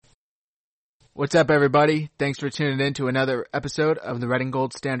What's up, everybody? Thanks for tuning in to another episode of the Red and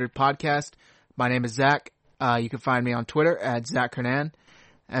Gold Standard Podcast. My name is Zach. You can find me on Twitter at Zach Hernan.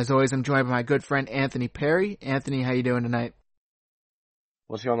 As always, I'm joined by my good friend Anthony Perry. Anthony, how you doing tonight?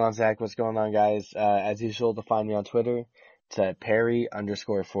 What's going on, Zach? What's going on, guys? As usual, to find me on Twitter, it's at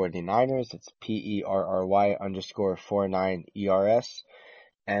Perry_49ers. It's PERRY_49ERS.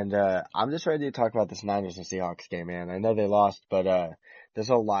 And I'm just ready to talk about this Niners and Seahawks game, man. I know they lost, but there's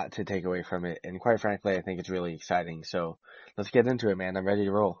a lot to take away from it. And quite frankly, I think it's really exciting. So let's get into it, man. I'm ready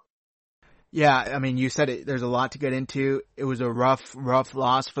to roll. Yeah, I mean, you said it. There's a lot to get into. It was a rough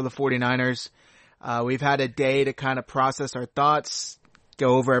loss for the 49ers. We've had a day to kind of process our thoughts,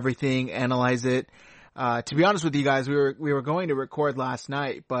 go over everything, analyze it. To be honest with you guys, we were going to record last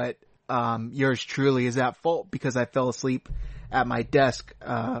night, but yours truly is at fault because I fell asleep at my desk,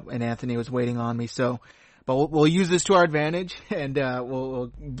 and Anthony was waiting on me. So, but we'll use this to our advantage, and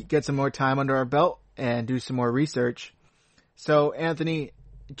we'll get some more time under our belt and do some more research. So, Anthony,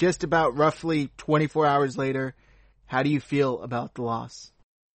 just about roughly 24 hours later, how do you feel about the loss?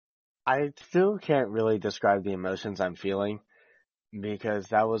 I still can't really describe the emotions I'm feeling because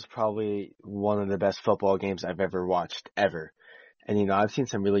that was probably one of the best football games I've ever watched, ever. And, you know, I've seen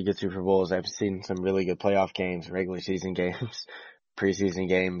some really good Super Bowls. I've seen some really good playoff games, regular season games, preseason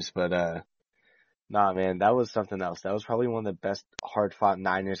games. But, nah, man, that was something else. That was probably one of the best hard-fought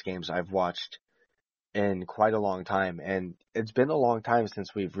Niners games I've watched in quite a long time. And it's been a long time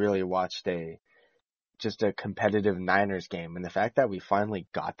since we've really watched just a competitive Niners game. And the fact that we finally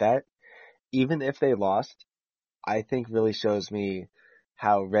got that, even if they lost, I think really shows me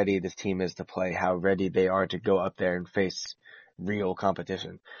how ready this team is to play, how ready they are to go up there and face real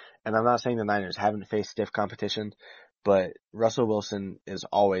competition. And I'm not saying the Niners haven't faced stiff competition, but Russell Wilson is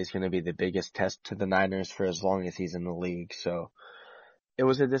always going to be the biggest test to the Niners for as long as he's in the league. So it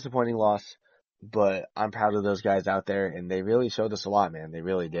was a disappointing loss, but I'm proud of those guys out there, and they really showed us a lot, man. They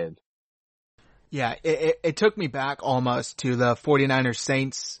really did. Yeah, it took me back almost to the 49ers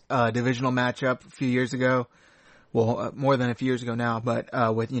Saints divisional matchup a few years ago. Well, more than a few years ago now, but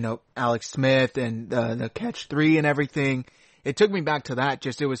with, you know, Alex Smith and the catch three and everything. It took me back to that.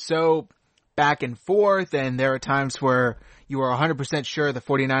 Just, it was so back and forth, and there are times where you were 100% sure the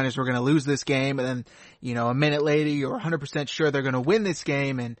 49ers were going to lose this game, and then, you know, a minute later you were 100% sure they're going to win this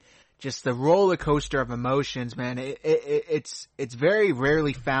game, and just the roller coaster of emotions, man. It's very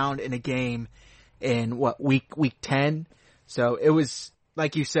rarely found in a game in week 10. So it was,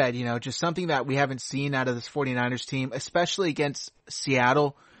 like you said, you know, just something that we haven't seen out of this 49ers team, especially against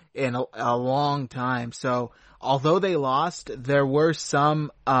Seattle in a long time. So although they lost, there were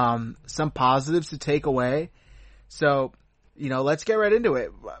some positives to take away. So, you know, let's get right into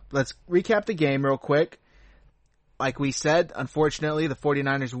it. Let's recap the game real quick. Like we said, unfortunately, the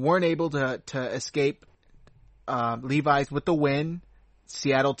 49ers weren't able to escape Levi's with the win.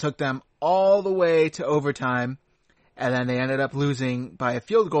 Seattle took them all the way to overtime, and then they ended up losing by a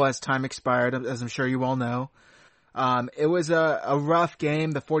field goal as time expired, as I'm sure you all know. It was a rough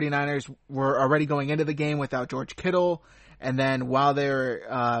game. The 49ers were already going into the game without George Kittle, and then while they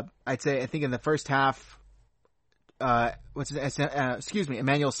were, I think in the first half,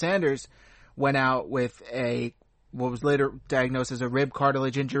 Emmanuel Sanders went out with what was later diagnosed as a rib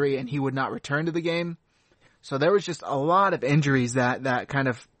cartilage injury, and he would not return to the game. So there was just a lot of injuries that kind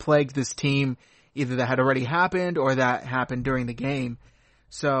of plagued this team, either that had already happened or that happened during the game.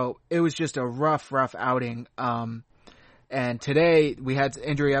 So it was just a rough outing. And today we had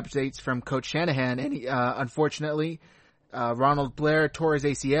injury updates from Coach Shanahan, and unfortunately, Ronald Blair tore his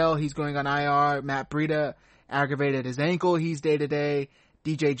ACL. He's going on IR. Matt Breida aggravated his ankle. He's day-to-day.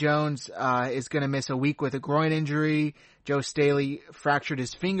 DJ Jones is going to miss a week with a groin injury. Joe Staley fractured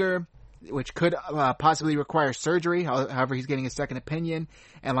his finger, which could possibly require surgery. However, he's getting a second opinion.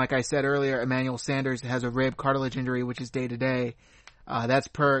 And like I said earlier, Emmanuel Sanders has a rib cartilage injury, which is day-to-day. That's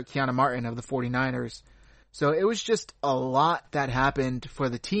per Keanu Martin of the 49ers. So it was just a lot that happened for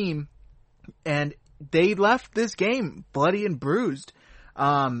the team, and they left this game bloody and bruised.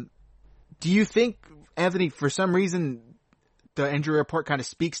 Do you think, Anthony, for some reason, the injury report kind of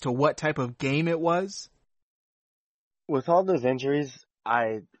speaks to what type of game it was? With all those injuries,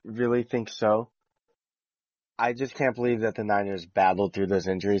 I really think so. I just can't believe that the Niners battled through those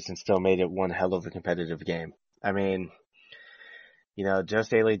injuries and still made it one hell of a competitive game. I mean, you know, Joe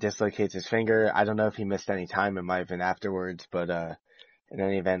Staley dislocates his finger. I don't know if he missed any time. It might have been afterwards, but in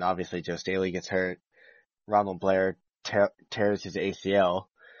any event, obviously Joe Staley gets hurt. Ronald Blair tears his ACL.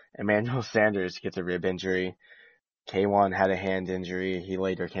 Emmanuel Sanders gets a rib injury. K1 had a hand injury. He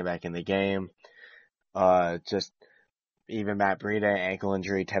later came back in the game. even Matt Breida, ankle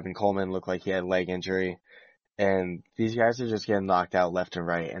injury. Tevin Coleman looked like he had leg injury. And these guys are just getting knocked out left and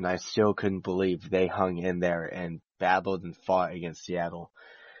right. And I still couldn't believe they hung in there and battled and fought against Seattle.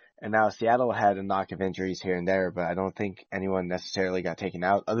 And now Seattle had a knock of injuries here and there, but I don't think anyone necessarily got taken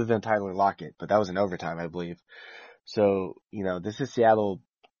out other than Tyler Lockett. But that was in overtime, I believe. So, this is Seattle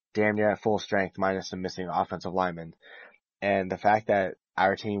damn near at full strength minus some missing offensive linemen. And the fact that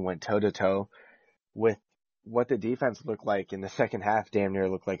our team went toe to toe with what the defense looked like in the second half damn near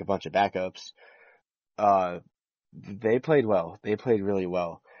looked like a bunch of backups. They played well. They played really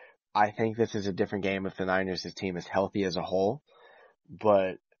well. I think this is a different game if the Niners' team is healthy as a whole.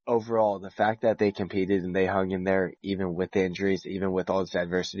 But overall, the fact that they competed and they hung in there, even with the injuries, even with all this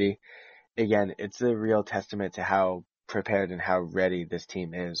adversity, again, it's a real testament to how prepared and how ready this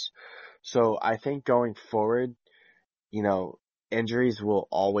team is. So I think going forward, injuries will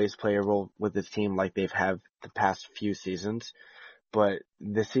always play a role with this team like they've had the past few seasons. But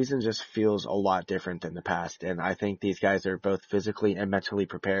this season just feels a lot different than the past. And I think these guys are both physically and mentally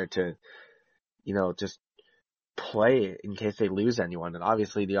prepared to, just play in case they lose anyone. And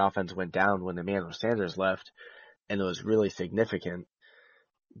obviously the offense went down when Emmanuel Sanders left, and it was really significant.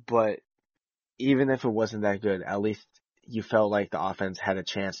 But even if it wasn't that good, at least you felt like the offense had a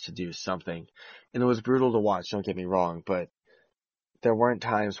chance to do something. And it was brutal to watch, don't get me wrong, but there weren't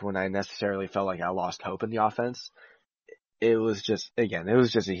times when I necessarily felt like I lost hope in the offense. It was just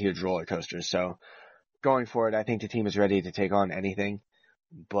a huge roller coaster. So going forward, I think the team is ready to take on anything,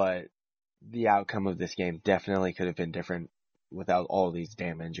 but the outcome of this game definitely could have been different without all these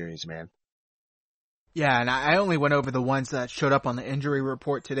damn injuries, man. Yeah, and I only went over the ones that showed up on the injury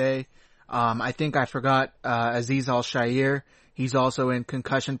report today. I think I forgot Azeez Al-Shaair. He's also in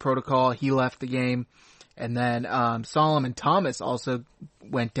concussion protocol. He left the game. And then Solomon Thomas also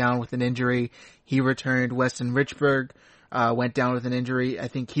went down with an injury. He returned. Weston Richburg went down with an injury. I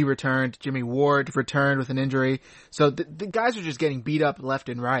think he returned. Jimmy Ward returned with an injury. So the guys are just getting beat up left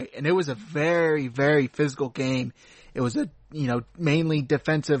and right. And it was a very, very physical game. It was a, mainly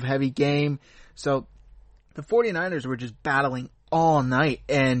defensive heavy game. So the 49ers were just battling all night.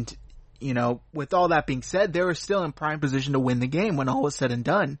 And, with all that being said, they were still in prime position to win the game when all was said and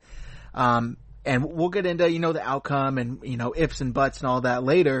done. And we'll get into, the outcome and, ifs and buts and all that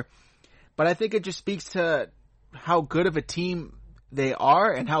later. But I think it just speaks to how good of a team they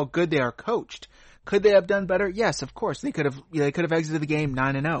are and how good they are coached. Could they have done better? Yes, of course. They could have exited the game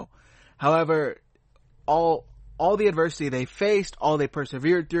 9-0. However, all the adversity they faced, all they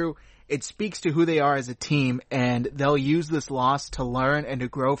persevered through, it speaks to who they are as a team, and they'll use this loss to learn and to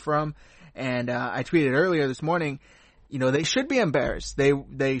grow from. And I tweeted earlier this morning, they should be embarrassed.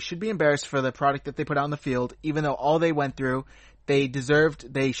 They should be embarrassed for the product that they put out on the field, even though all they went through,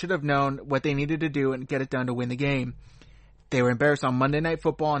 they should have known what they needed to do and get it done to win the game. They were embarrassed on Monday Night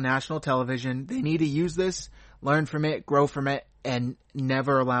Football on national television. They need to use this, learn from it, grow from it, and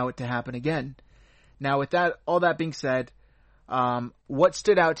never allow it to happen again. Now, with all that being said, what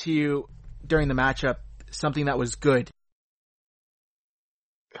stood out to you during the matchup? Something that was good.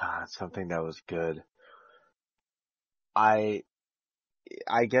 God, something that was good. I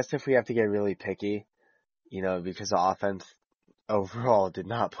guess if we have to get really picky, because the offense overall did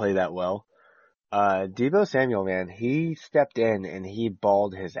not play that well. Deebo Samuel, man, he stepped in and he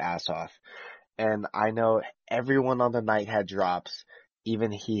balled his ass off. And I know everyone on the night had drops.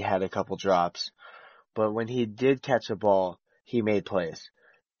 Even he had a couple drops. But when he did catch a ball, he made plays.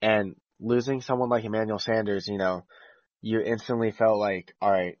 And losing someone like Emmanuel Sanders, you instantly felt like,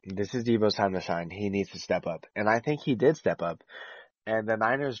 all right, this is Deebo's time to shine. He needs to step up. And I think he did step up. And the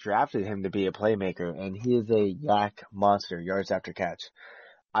Niners drafted him to be a playmaker, and he is a yak monster, yards after catch.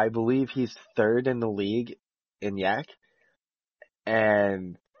 I believe he's third in the league in yak,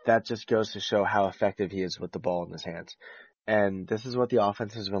 and that just goes to show how effective he is with the ball in his hands. And this is what the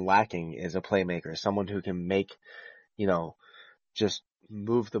offense has been lacking, is a playmaker, someone who can make, just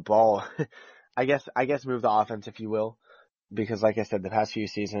move the ball. I guess move the offense, if you will. Because like I said, the past few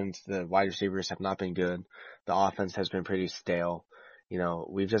seasons, the wide receivers have not been good. The offense has been pretty stale.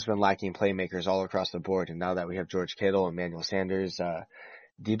 We've just been lacking playmakers all across the board. And now that we have George Kittle and Emmanuel Sanders,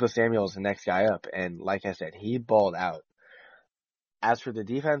 Deebo Samuel is the next guy up. And like I said, he balled out. As for the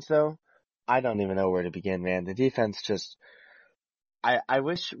defense, though, I don't even know where to begin, man. The defense just, I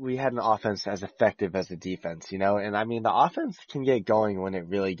wish we had an offense as effective as the defense, And I mean, the offense can get going when it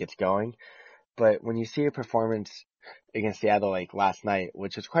really gets going. But when you see a performance against Seattle like last night,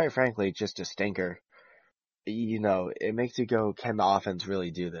 which is quite frankly just a stinker, it makes you go, can the offense really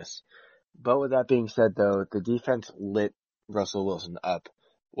do this? But with that being said, though, the defense lit Russell Wilson up.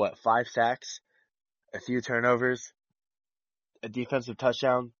 5 sacks, a few turnovers, a defensive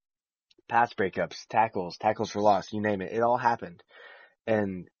touchdown, pass breakups, tackles for loss, you name it. It all happened.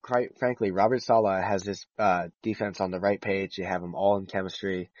 And quite frankly, Robert Saleh has this defense on the right page. You have them all in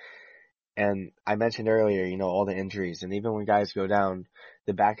chemistry. And I mentioned earlier, all the injuries. And even when guys go down,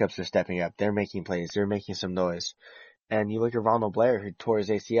 the backups are stepping up. They're making plays. They're making some noise. And you look at Ronald Blair, who tore his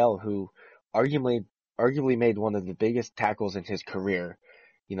ACL, who arguably made one of the biggest tackles in his career,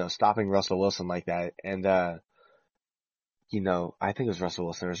 stopping Russell Wilson like that. And, I think it was Russell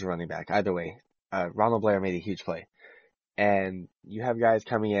Wilson or was a running back. Either way, Ronald Blair made a huge play. And you have guys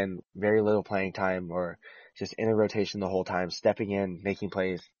coming in, very little playing time or just in a rotation the whole time, stepping in, making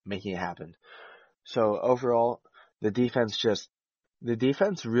plays, making it happen. So overall, the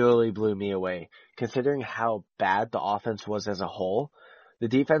defense really blew me away. Considering how bad the offense was as a whole, the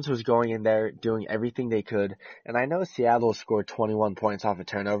defense was going in there, doing everything they could. And I know Seattle scored 21 points off of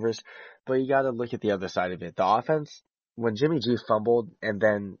turnovers, but you gotta look at the other side of it. The offense, when Jimmy G fumbled and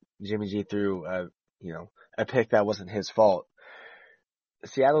then Jimmy G threw a pick that wasn't his fault,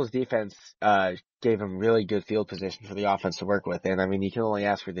 Seattle's defense gave him really good field position for the offense to work with. And I mean, you can only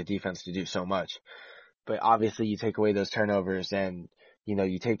ask for the defense to do so much. But obviously you take away those turnovers and,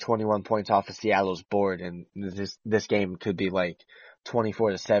 you take 21 points off of Seattle's board and this game could be like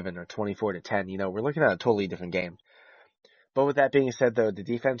 24-7 or 24-10. We're looking at a totally different game. But with that being said, though, the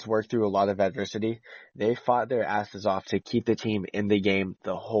defense worked through a lot of adversity. They fought their asses off to keep the team in the game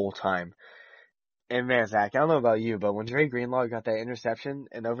the whole time. And man, Zach, I don't know about you, but when Dre Greenlaw got that interception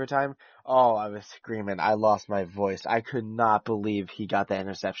in overtime, I was screaming. I lost my voice. I could not believe he got that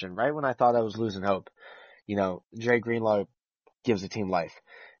interception right when I thought I was losing hope. Dre Greenlaw gives the team life.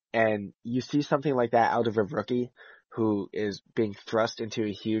 And you see something like that out of a rookie who is being thrust into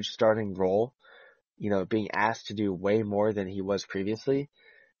a huge starting role, being asked to do way more than he was previously.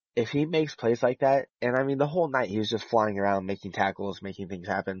 If he makes plays like that, and I mean the whole night he was just flying around making tackles, making things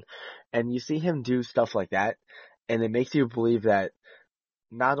happen, and you see him do stuff like that, and it makes you believe that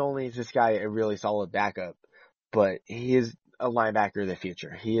not only is this guy a really solid backup, but he is a linebacker of the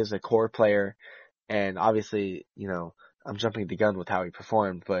future. He is a core player, and obviously, I'm jumping the gun with how he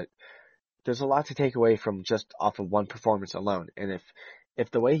performed, but there's a lot to take away from just off of one performance alone. And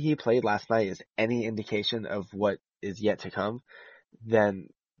if the way he played last night is any indication of what is yet to come, then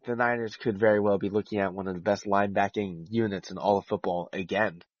the Niners could very well be looking at one of the best linebacking units in all of football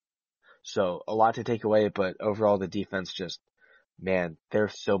again. So a lot to take away, but overall the defense they're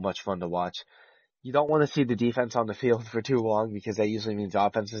so much fun to watch. You don't want to see the defense on the field for too long because that usually means the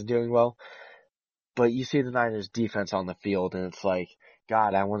offense is doing well. But you see the Niners defense on the field and it's like,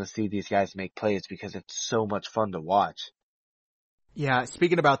 God, I want to see these guys make plays because it's so much fun to watch. Yeah,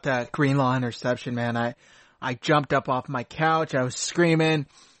 speaking about that Greenlaw interception, man, I jumped up off my couch. I was screaming.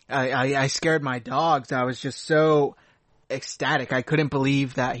 I scared my dogs. I was just so ecstatic. I couldn't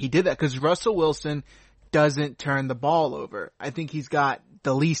believe that he did that because Russell Wilson doesn't turn the ball over. I think he's got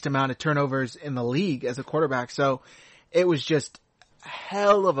the least amount of turnovers in the league as a quarterback. So it was just a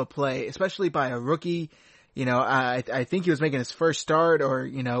hell of a play, especially by a rookie. I think he was making his first start or,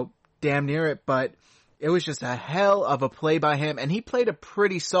 damn near it, but it was just a hell of a play by him. And he played a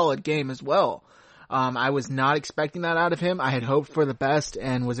pretty solid game as well. I was not expecting that out of him. I had hoped for the best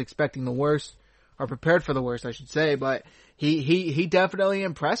and was expecting the worst, or prepared for the worst, I should say, but he definitely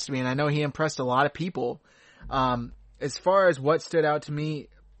impressed me, and I know he impressed a lot of people. As far as what stood out to me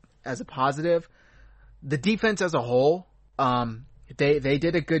as a positive, the defense as a whole, they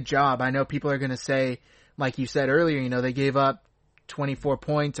did a good job. I know people are going to say, like you said earlier, they gave up 24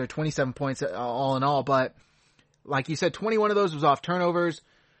 points or 27 points all in all, but like you said, 21 of those was off turnovers.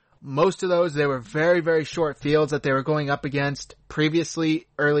 Most of those, they were very, very short fields that they were going up against previously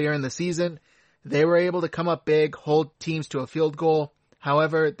earlier in the season. They were able to come up big, hold teams to a field goal.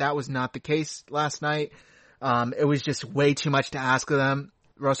 However, that was not the case last night. It was just way too much to ask of them.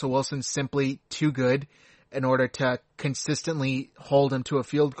 Russell Wilson's simply too good in order to consistently hold him to a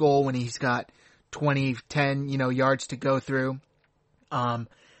field goal when he's got 10, yards to go through.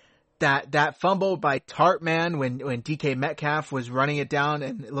 That fumble by Tart, man, when DK Metcalf was running it down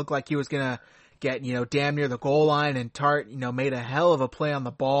and it looked like he was gonna get, damn near the goal line, and Tart, made a hell of a play on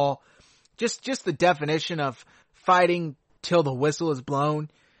the ball. Just the definition of fighting till the whistle is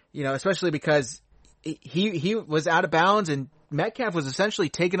blown, especially because he was out of bounds and Metcalf was essentially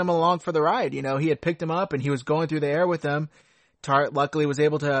taking him along for the ride. He had picked him up and he was going through the air with him. Tart luckily was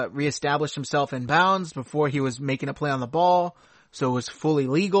able to reestablish himself in bounds before he was making a play on the ball. So it was fully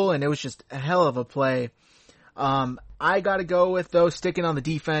legal, and it was just a hell of a play. I gotta go with, though, sticking on the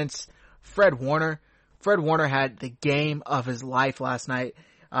defense, Fred Warner. Fred Warner had the game of his life last night.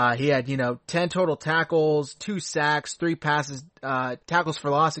 He had, 10 total tackles, 2 sacks, 3 passes, tackles for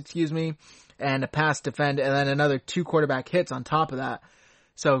loss, and a pass defend, and then another 2 quarterback hits on top of that.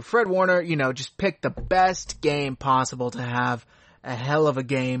 So Fred Warner, just picked the best game possible to have a hell of a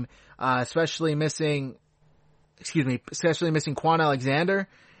game, especially missing Quan Alexander.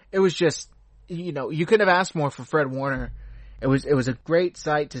 It was just, you couldn't have asked more for Fred Warner. It was a great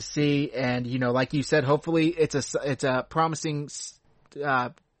sight to see, and like you said, hopefully it's a promising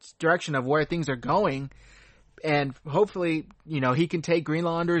direction of where things are going, and hopefully he can take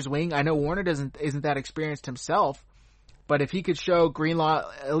Greenlaw under his wing. I know Warner isn't that experienced himself, but if he could show Greenlaw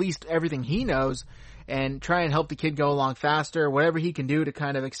at least everything he knows and try and help the kid go along faster, whatever he can do to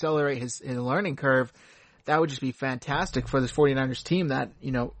kind of accelerate his learning curve, that would just be fantastic for this 49ers team that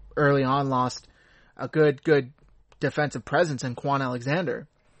early on lost a good defensive presence in Quan Alexander.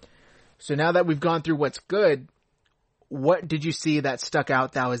 So now that we've gone through what's good, what did you see that stuck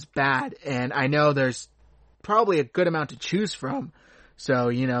out that was bad? And I know there's probably a good amount to choose from.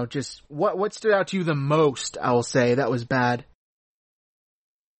 So, just what stood out to you the most, I will say, that was bad?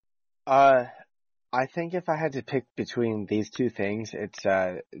 I think if I had to pick between these two things, it's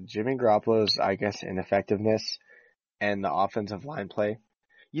Jimmy Garoppolo's, I guess, ineffectiveness and the offensive line play.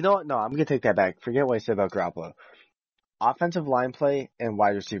 You know what? No, I'm going to take that back. Forget what I said about Garoppolo. Offensive line play and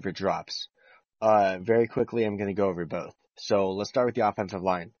wide receiver drops. Very quickly, I'm going to go over both. So let's start with the offensive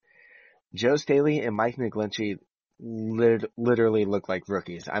line. Joe Staley and Mike McGlinchey literally look like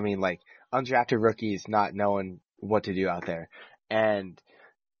rookies. I mean, like undrafted rookies not knowing what to do out there. And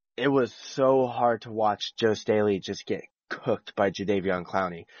it was so hard to watch Joe Staley just get cooked by Jadeveon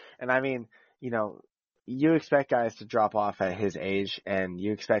Clowney. And I mean, you expect guys to drop off at his age, and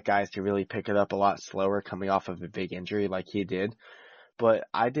you expect guys to really pick it up a lot slower coming off of a big injury like he did. But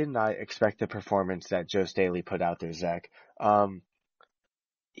I did not expect the performance that Joe Staley put out there, Zach.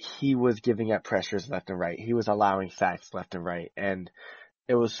 He was giving up pressures left and right. He was allowing sacks left and right. And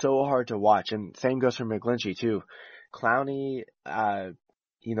it was so hard to watch. And same goes for McGlinchey, too. Clowney,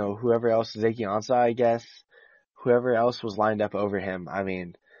 whoever else, Zeke Ansah, I guess, whoever else was lined up over him, I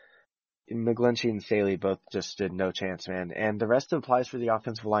mean, McGlinchey and Staley both just stood no chance, man. And the rest applies for the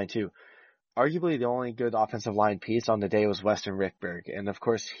offensive line, too. Arguably, the only good offensive line piece on the day was Weston Rickberg. And, of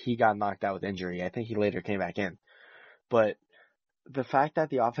course, he got knocked out with injury. I think he later came back in. But the fact that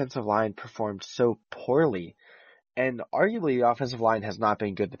the offensive line performed so poorly, and arguably the offensive line has not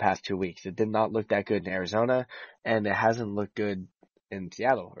been good the past 2 weeks. It did not look that good in Arizona, and it hasn't looked good in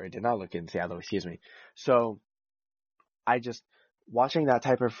Seattle, or it did not look good in Seattle, excuse me. So, watching that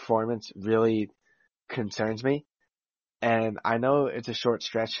type of performance really concerns me. And I know it's a short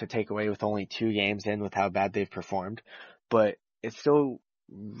stretch to take away with only 2 games in with how bad they've performed, but it's still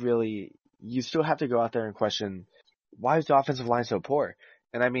really, you still have to go out there and question, why is the offensive line so poor?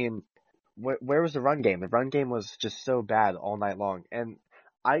 And I mean, where was the run game? The run game was just so bad all night long. And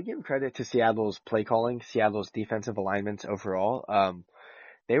I give credit to Seattle's play calling, Seattle's defensive alignments overall.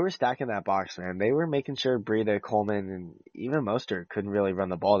 They were stacking that box, man. They were making sure Breida, Coleman, and even Mostert couldn't really run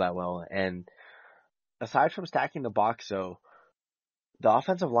the ball that well. And aside from stacking the box, though, the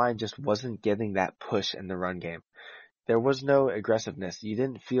offensive line just wasn't getting that push in the run game. There was no aggressiveness. You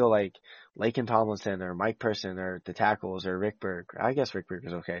didn't feel like Laken Tomlinson or Mike Person or the tackles or Rick Berg. I guess Rick Berg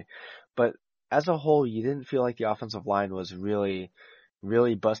was okay. But as a whole, you didn't feel like the offensive line was really,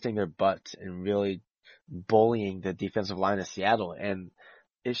 really busting their butts and really bullying the defensive line of Seattle. And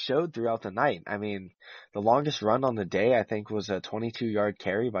it showed throughout the night. I mean, the longest run on the day, I think, was a 22-yard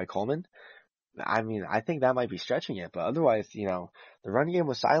carry by Coleman. I mean, I think that might be stretching it, but otherwise, the run game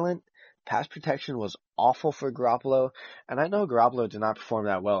was silent. Pass protection was awful for Garoppolo, and I know Garoppolo did not perform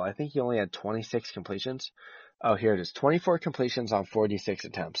that well. I think he only had 26 completions. Oh, here it is. 24 completions on 46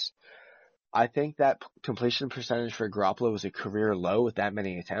 attempts. I think that completion percentage for Garoppolo was a career low with that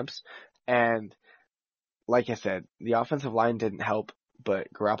many attempts, and like I said, the offensive line didn't help,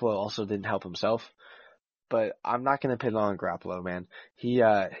 but Garoppolo also didn't help himself. But I'm not going to pin on Garoppolo, man.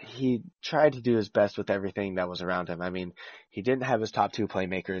 He tried to do his best with everything that was around him. I mean, he didn't have his top 2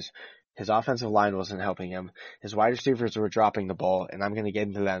 playmakers. His offensive line wasn't helping him. His wide receivers were dropping the ball, and I'm going to get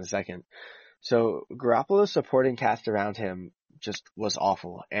into that in a second. So Garoppolo's supporting cast around him just was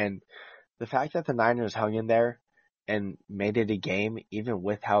awful. And the fact that the Niners hung in there and made it a game, even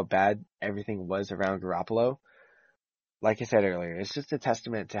with how bad everything was around Garoppolo, like I said earlier, it's just a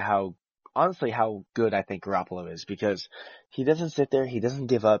testament to how good I think Garoppolo is, because he doesn't sit there, he doesn't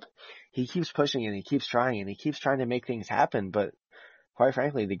give up, he keeps pushing and he keeps trying to make things happen, but quite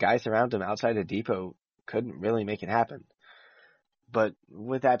frankly, the guys around him outside of Depot couldn't really make it happen. But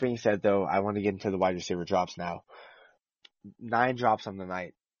with that being said, though, I want to get into the wide receiver drops now. 9 drops on the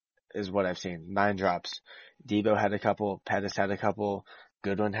night. is what I've seen. 9 drops. Debo had a couple, Pettis had a couple,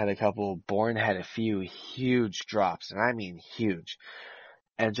 Goodwin had a couple, Bourne had a few huge drops, and I mean huge.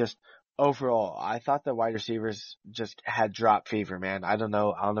 And just overall, I thought the wide receivers just had drop fever, man. I don't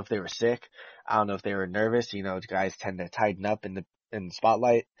know if they were sick. I don't know if they were nervous. You know, guys tend to tighten up in the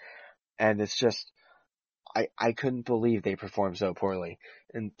spotlight. And it's just, I couldn't believe they performed so poorly.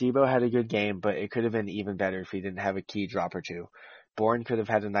 And Debo had a good game, but it could have been even better if he didn't have a key drop or two. Bourne could have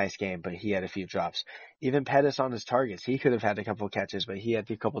had a nice game, but he had a few drops. Even Pettis on his targets, he could have had a couple catches, but he had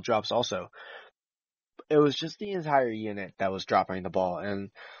a couple drops also. It was just the entire unit that was dropping the ball, and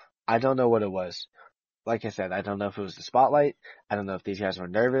I don't know what it was. Like I said, I don't know if it was the spotlight. I don't know if these guys were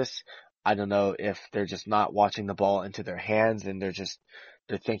nervous. I don't know if they're just not watching the ball into their hands and they're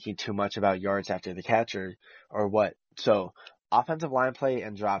thinking too much about yards after the catch or what. So offensive line play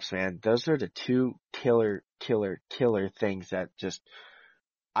and drops, man, those are the two killer things that just,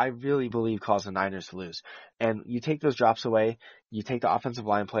 I really believe cause the Niners to lose. And you take those drops away, you take the offensive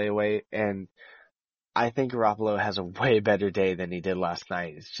line play away, and I think Garoppolo has a way better day than he did last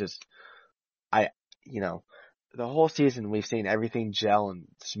night. It's just, the whole season we've seen everything gel and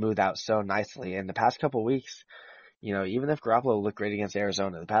smooth out so nicely. And the past couple weeks, even if Garoppolo looked great against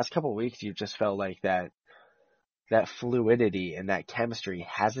Arizona, the past couple weeks you've just felt like that fluidity and that chemistry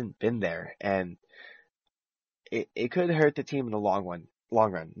hasn't been there. And it could hurt the team in the long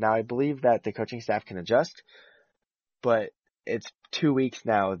run. Now I believe that the coaching staff can adjust, but it's 2 weeks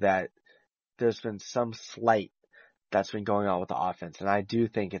now that there's been some slight that's been going on with the offense. And I do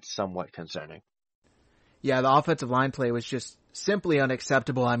think it's somewhat concerning. Yeah, the offensive line play was just simply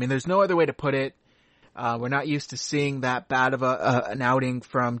unacceptable. I mean, there's no other way to put it. We're not used to seeing that bad of an outing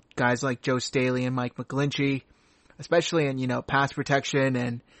from guys like Joe Staley and Mike McGlinchey, especially in, pass protection.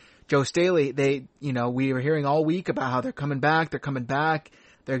 And Joe Staley, we were hearing all week about how they're coming back.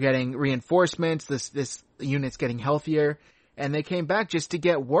 They're getting reinforcements. This unit's getting healthier. And they came back just to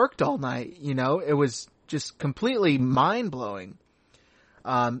get worked all night. It was just completely mind blowing.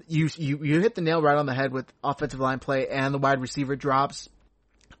 You hit the nail right on the head with offensive line play and the wide receiver drops.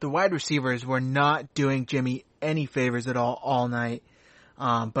 The wide receivers were not doing Jimmy any favors at all night.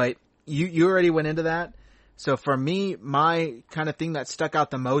 But you already went into that. So for me, my kind of thing that stuck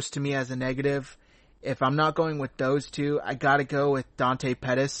out the most to me as a negative, if I'm not going with those two, I gotta go with Dante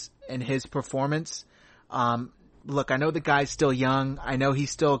Pettis and his performance. Look, I know the guy's still young. I know he's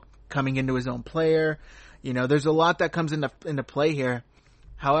still coming into his own player. There's a lot that comes into play here.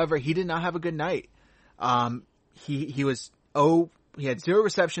 However, he did not have a good night. He had 0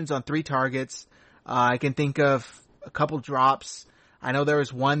 receptions on 3 targets. I can think of a couple drops. I know there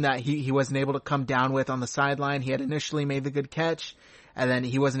was one that he wasn't able to come down with on the sideline. He had initially made the good catch, and then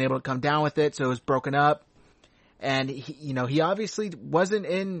he wasn't able to come down with it, so it was broken up. And he obviously wasn't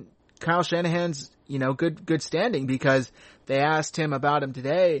in Kyle Shanahan's, good standing, because they asked him about him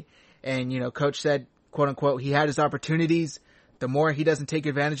today, and, coach said, quote unquote, he had his opportunities. The more he doesn't take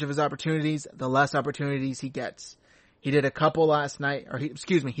advantage of his opportunities, the less opportunities he gets. He did a couple last night,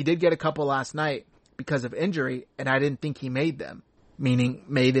 he did get a couple last night because of injury, and I didn't think he made them, meaning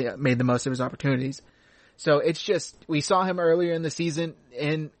made the most of his opportunities. So it's just, we saw him earlier in the season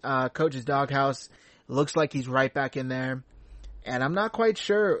in coach's doghouse. It looks like he's right back in there. And I'm not quite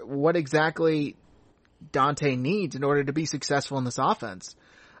sure what exactly Dante needs in order to be successful in this offense.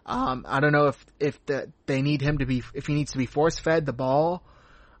 I don't know if he needs to be force fed the ball.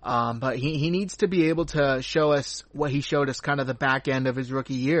 But he needs to be able to show us what he showed us kind of the back end of his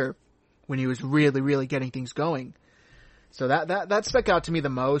rookie year when he was really, really getting things going. So that stuck out to me the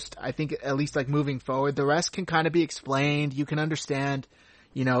most. I think at least like moving forward, the rest can kind of be explained. You can understand,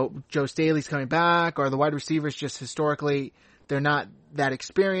 Joe Staley's coming back, or the wide receivers just historically, they're not that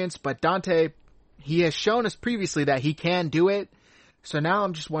experienced, but Dante, he has shown us previously that he can do it. So now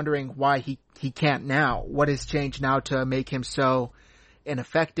I'm just wondering why he can't now. What has changed now to make him so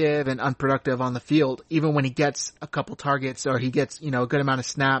ineffective and unproductive on the field? Even when he gets a couple targets or he gets, a good amount of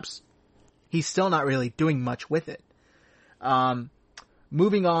snaps, he's still not really doing much with it.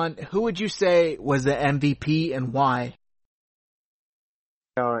 Moving on, who would you say was the MVP and why?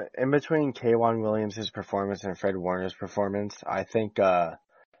 In between K'Waun Williams' performance and Fred Warner's performance, I think I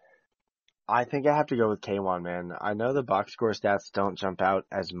have to go with K'Waun, man. I know the box score stats don't jump out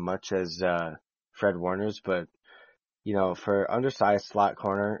as much as Fred Warner's, but for undersized slot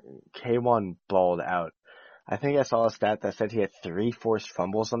corner, K'Waun balled out. I think I saw a stat that said he had 3 forced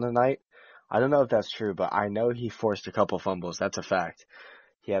fumbles on the night. I don't know if that's true, but I know he forced a couple fumbles. That's a fact.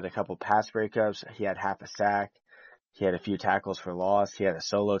 He had a couple pass breakups. He had half a sack. He had a few tackles for loss. He had a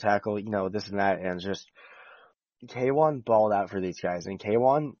solo tackle, this and that. And just, K1 balled out for these guys, and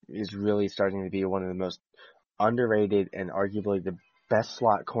K1 is really starting to be one of the most underrated and arguably the best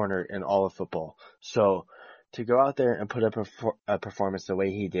slot corner in all of football. So to go out there and put up a performance the way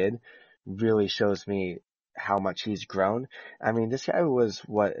he did really shows me how much he's grown. I mean, this guy was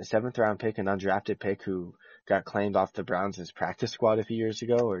what, a 7th round pick, an undrafted pick who got claimed off the Browns' practice squad a few years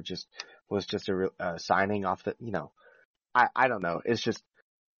ago, or just was just a signing off the, I don't know. It's just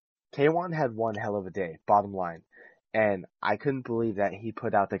K1 had one hell of a day, bottom line. And I couldn't believe that he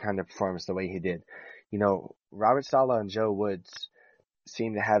put out the kind of performance the way he did. Robert Saleh and Joe Woods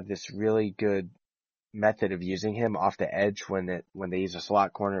seem to have this really good method of using him off the edge when they use a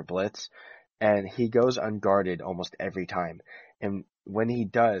slot corner blitz, and he goes unguarded almost every time. And when he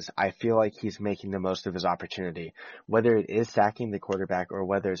does, I feel like he's making the most of his opportunity, whether it is sacking the quarterback or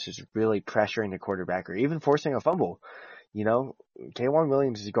whether it's just really pressuring the quarterback or even forcing a fumble. K'Waun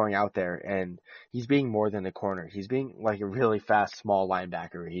Williams is going out there and he's being more than a corner. He's being like a really fast, small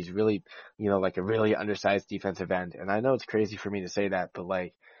linebacker. He's really, like a really undersized defensive end. And I know it's crazy for me to say that, but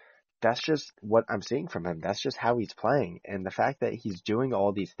like, that's just what I'm seeing from him. That's just how he's playing. And the fact that he's doing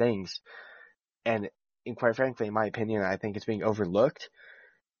all these things, and quite frankly, in my opinion, I think it's being overlooked,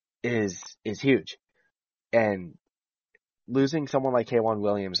 is huge. And losing someone like K'Waun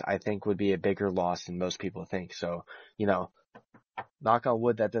Williams, I think, would be a bigger loss than most people think. So, knock on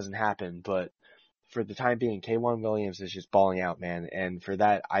wood that doesn't happen, but for the time being, K'Waun Williams is just balling out, man. And for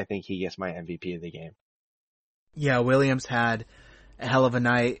that, I think he gets my MVP of the game. Yeah, Williams had a hell of a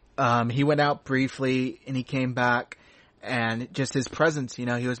night. He went out briefly and he came back, and just his presence, he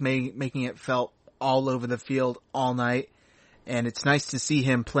was making it felt all over the field all night. And it's nice to see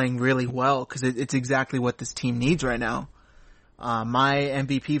him playing really well because it's exactly what this team needs right now. My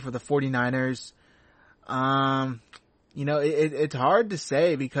MVP for the 49ers, it's hard to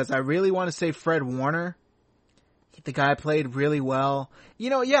say because I really want to say Fred Warner. The guy played really well.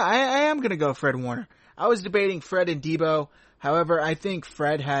 I am going to go Fred Warner. I was debating Fred and Debo. However, I think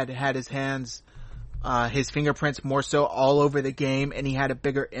Fred had his hands, his fingerprints more so all over the game, and he had a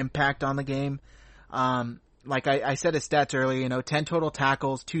bigger impact on the game. Like I said his stats earlier, 10 total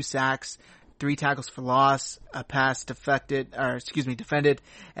tackles, 2 sacks, 3 tackles for loss, a pass defended,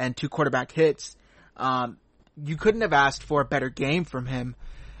 and 2 quarterback hits. You couldn't have asked for a better game from him.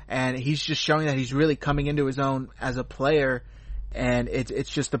 And he's just showing that he's really coming into his own as a player. And it's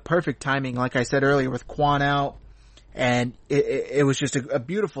just the perfect timing, like I said earlier, with Quan out. And it was just a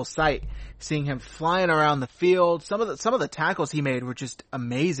beautiful sight seeing him flying around the field. Some of the tackles he made were just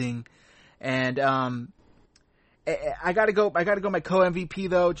amazing. And, I gotta go my co-MVP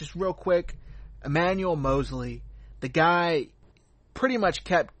though, just real quick. Emmanuel Moseley. The guy pretty much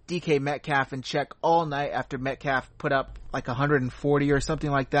kept DK Metcalf in check all night after Metcalf put up like 140 or something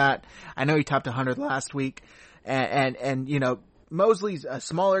like that. I know he topped 100 last week. And Mosley's a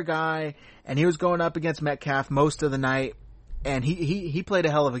smaller guy, and he was going up against Metcalf most of the night, and he played a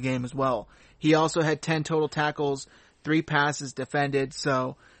hell of a game as well. He also had 10 total tackles, 3 passes defended,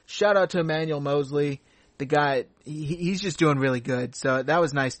 so shout out to Emmanuel Moseley. The guy, he's just doing really good, so that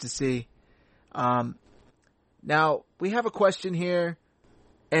was nice to see. Now, we have a question here,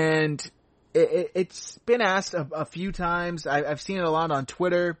 and it's been asked a few times. I've seen it a lot on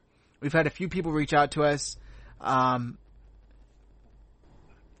Twitter. We've had a few people reach out to us.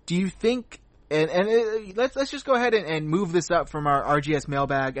 Do you think, let's just go ahead and move this up from our RGS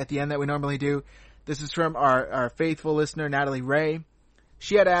mailbag at the end that we normally do. This is from our faithful listener, Natalie Ray.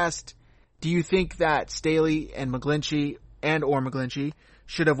 She had asked, do you think that Staley and McGlinchey or McGlinchey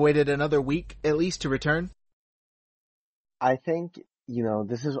should have waited another week at least to return? I think,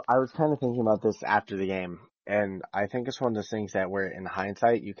 I was kind of thinking about this after the game, and I think it's one of those things that where in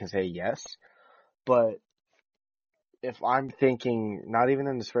hindsight you can say yes, but if I'm thinking, not even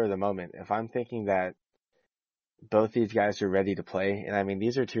in the spur of the moment, if I'm thinking that both these guys are ready to play, and I mean,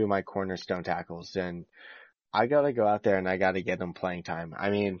 these are 2 of my cornerstone tackles, and I gotta go out there and I gotta get them playing time. I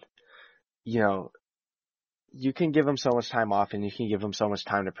mean, you can give them so much time off and you can give them so much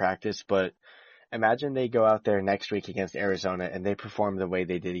time to practice, but imagine they go out there next week against Arizona and they perform the way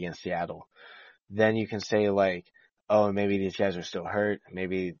they did against Seattle. Then you can say like, oh, maybe these guys are still hurt.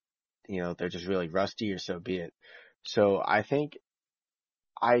 Maybe, they're just really rusty, or so be it. So I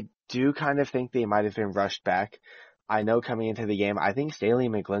do kind of think they might have been rushed back. I know coming into the game, I think Staley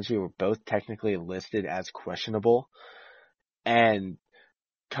and McGlinchey were both technically listed as questionable. And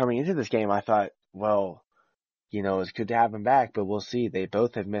coming into this game, I thought, well, it's good to have them back, but we'll see. They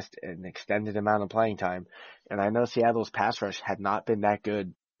both have missed an extended amount of playing time. And I know Seattle's pass rush had not been that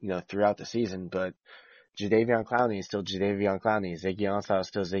good, throughout the season, but Jadeveon Clowney is still Jadeveon Clowney. Ziggy Ansah is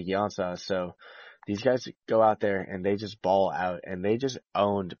still Ziggy Ansah. So These guys go out there and they just ball out, and they just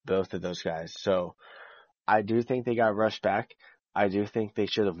owned both of those guys. So I do think they got rushed back. I do think they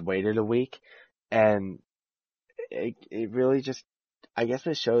should have waited a week, and it really just, I guess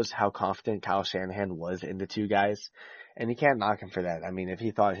it shows how confident Kyle Shanahan was in the two guys, and you can't knock him for that. I mean, if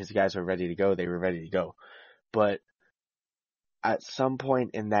he thought his guys were ready to go, they were ready to go. But at some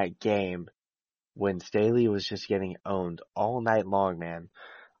point in that game, when Staley was just getting owned all night long, man,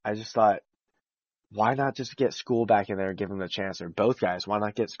 I just thought, why not just get School back in there and give him the chance, or both guys? Why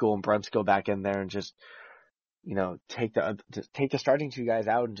not get School and Brunskill back in there and just, take the starting two guys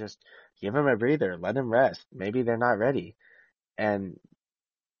out and just give them a breather, let them rest. Maybe they're not ready. And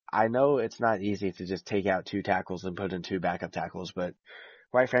I know it's not easy to just take out two tackles and put in two backup tackles, but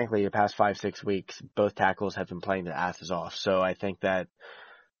quite frankly, the past 5-6 weeks, both tackles have been playing their asses off. So I think that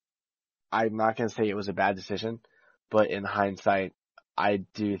I'm not going to say it was a bad decision, but in hindsight, I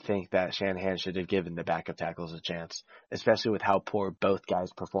do think that Shanahan should have given the backup tackles a chance, especially with how poor both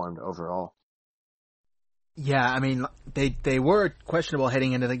guys performed overall. Yeah, I mean, they were questionable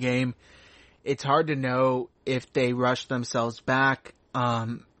heading into the game. It's hard to know if they rushed themselves back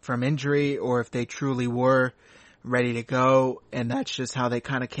from injury or if they truly were ready to go, and that's just how they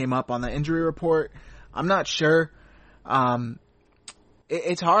kind of came up on the injury report. I'm not sure.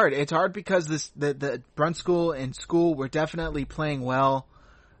 It's hard. It's hard because the Brunskill and School were definitely playing well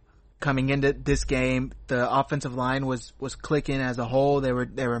coming into this game. The offensive line was clicking as a whole. They were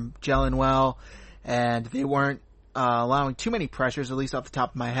gelling well, and they weren't allowing too many pressures, at least off the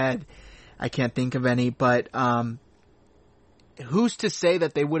top of my head. I can't think of any, but who's to say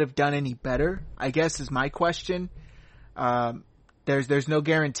that they would have done any better, I guess, is my question. There's no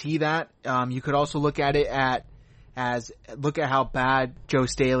guarantee that. You could also look at it look at how bad Joe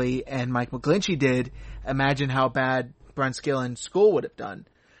Staley and Mike McGlinchey did. Imagine how bad Brunskill and School would have done.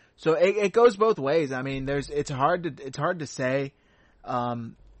 So it goes both ways. I mean, it's hard to say.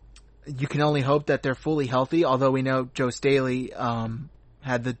 You can only hope that they're fully healthy, although we know Joe Staley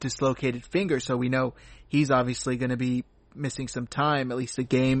had the dislocated finger, so we know he's obviously going to be missing some time, at least a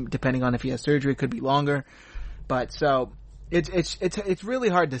game, depending on if he has surgery. It could be longer. But so it's really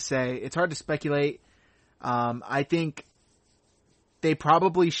hard to say. It's hard to speculate. I think they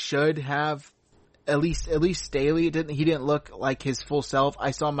probably should have at least Staley. He didn't look like his full self.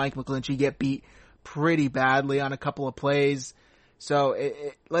 I saw Mike McGlinchey get beat pretty badly on a couple of plays. So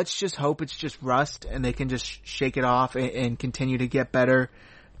let's just hope it's just rust and they can just shake it off and continue to get better.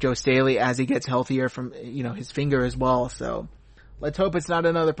 Joe Staley as he gets healthier from, his finger as well. So let's hope it's not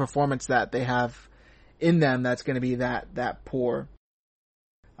another performance that they have in them that's going to be that poor.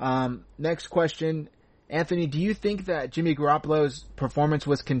 Next question. Anthony, do you think that Jimmy Garoppolo's performance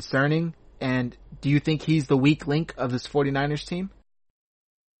was concerning? And do you think he's the weak link of this 49ers team?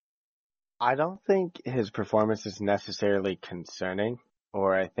 I don't think his performance is necessarily concerning,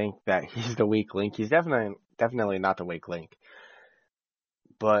 or I think that he's the weak link. He's definitely not the weak link.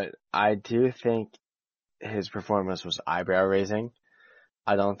 But I do think his performance was eyebrow raising.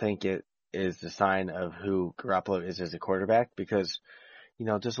 I don't think it is the sign of who Garoppolo is as a quarterback because,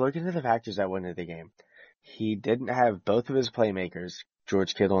 just look into the factors that went into the game. He didn't have both of his playmakers,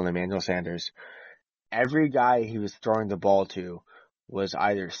 George Kittle and Emmanuel Sanders. Every guy he was throwing the ball to was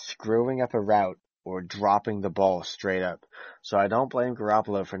either screwing up a route or dropping the ball straight up. So I don't blame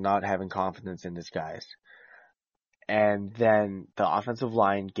Garoppolo for not having confidence in his guys. And then the offensive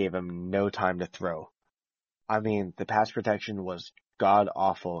line gave him no time to throw. I mean, the pass protection was god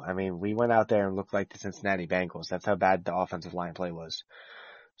awful. I mean, we went out there and looked like the Cincinnati Bengals. That's how bad the offensive line play was.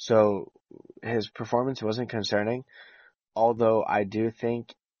 So his performance wasn't concerning, although I do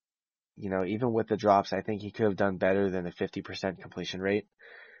think, even with the drops, I think he could have done better than a 50% completion rate.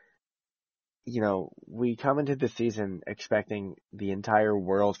 We come into the season expecting the entire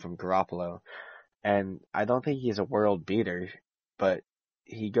world from Garoppolo, and I don't think he's a world beater, but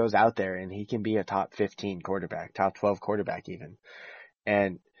he goes out there and he can be a top 15 quarterback, top 12 quarterback even.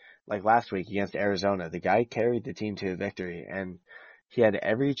 And like last week against Arizona, the guy carried the team to a victory, and he had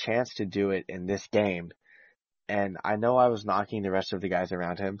every chance to do it in this game. And I know I was knocking the rest of the guys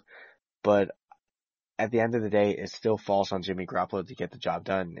around him, but at the end of the day, it still falls on Jimmy Garoppolo to get the job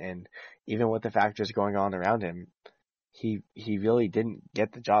done. And even with the factors going on around him, he really didn't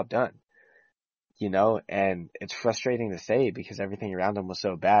get the job done. And it's frustrating to say because everything around him was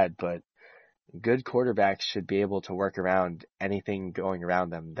so bad, but good quarterbacks should be able to work around anything going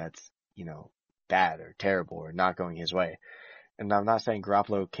around them that's, bad or terrible or not going his way. And I'm not saying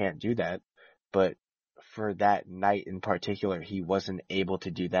Garoppolo can't do that, but for that night in particular, he wasn't able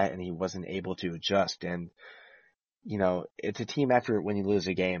to do that and he wasn't able to adjust. And, it's a team effort when you lose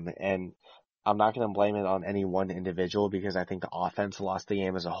a game. And I'm not going to blame it on any one individual because I think the offense lost the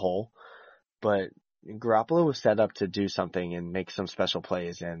game as a whole. But Garoppolo was set up to do something and make some special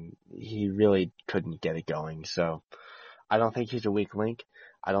plays, and he really couldn't get it going. So I don't think he's a weak link.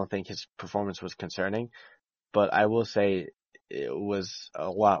 I don't think his performance was concerning, but I will say it was a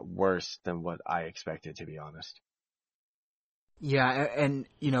lot worse than what I expected, to be honest. Yeah, and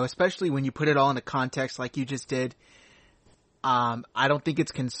especially when you put it all into context like you just did, I don't think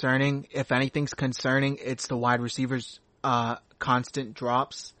it's concerning. If anything's concerning, it's the wide receivers' constant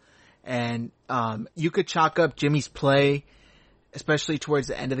drops. And you could chalk up Jimmy's play, especially towards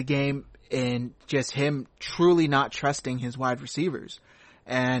the end of the game, in just him truly not trusting his wide receivers.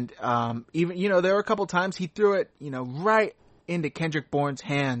 And even there were a couple times he threw it right into Kendrick Bourne's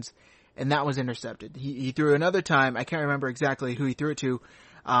hands, and that was intercepted. He threw another time, I can't remember exactly who he threw it to,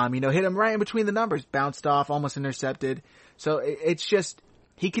 hit him right in between the numbers, bounced off, almost intercepted. So it's just,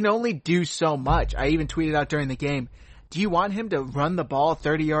 he can only do so much. I even tweeted out during the game, do you want him to run the ball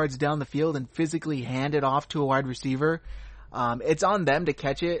 30 yards down the field and physically hand it off to a wide receiver? It's on them to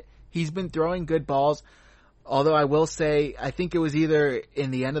catch it. He's been throwing good balls. Although I will say, I think it was either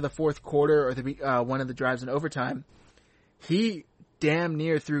in the end of the fourth quarter or one of the drives in overtime, he damn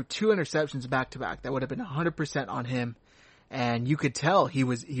near threw 2 interceptions back to back. That would have been 100% on him. And you could tell he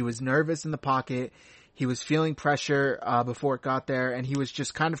was nervous in the pocket. He was feeling pressure before it got there, and he was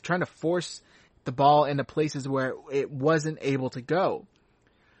just kind of trying to force the ball into places where it wasn't able to go.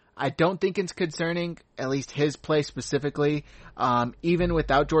 I don't think it's concerning, at least his play specifically. Even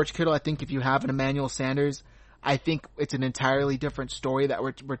without George Kittle, I think if you have an Emmanuel Sanders, I think it's an entirely different story that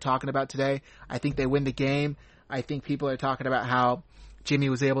we're talking about today. I think they win the game. I think people are talking about how Jimmy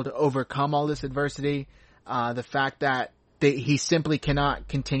was able to overcome all this adversity. The fact that he simply cannot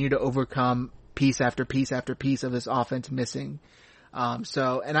continue to overcome piece after piece after piece of this offense missing. And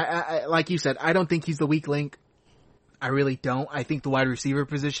I like you said, I don't think he's the weak link. I really don't. I think the wide receiver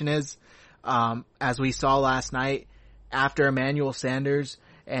position is, as we saw last night, after Emmanuel Sanders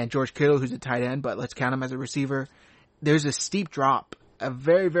and George Kittle, who's a tight end, but let's count him as a receiver, there's a steep drop, a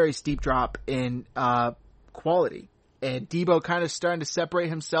very, very steep drop in quality. And Debo kind of starting to separate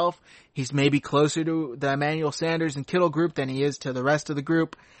himself. He's maybe closer to the Emmanuel Sanders and Kittle group than he is to the rest of the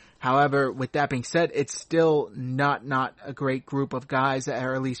group. However, with that being said, it's still not a great group of guys that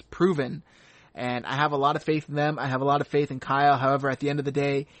are at least proven. And I have a lot of faith in them. I have a lot of faith in Kyle. However, at the end of the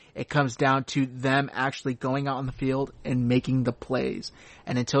day, it comes down to them actually going out on the field and making the plays.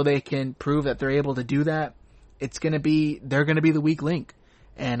 And until they can prove that they're able to do that, they're going to be the weak link.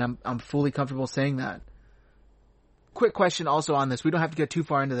 And I'm fully comfortable saying that. Quick question also on this. We don't have to get too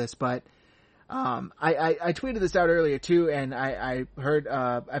far into this, but I tweeted this out earlier too, and I've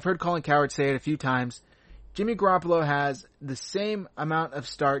heard Colin Cowherd say it a few times. Jimmy Garoppolo has the same amount of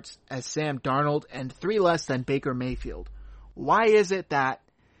starts as Sam Darnold and 3 less than Baker Mayfield. Why is it that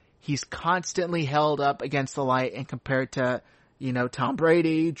he's constantly held up against the light and compared to, Tom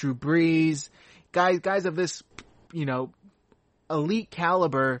Brady, Drew Brees, guys of this, elite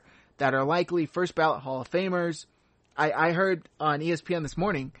caliber that are likely first ballot Hall of Famers? I heard on ESPN this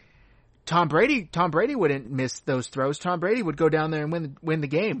morning, Tom Brady wouldn't miss those throws. Tom Brady would go down there and win the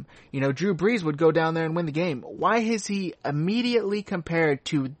game. Drew Brees would go down there and win the game. Why is he immediately compared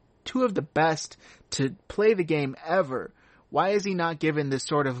to 2 of the best to play the game ever? Why is he not given this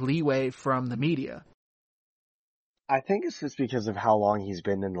sort of leeway from the media? I think it's just because of how long he's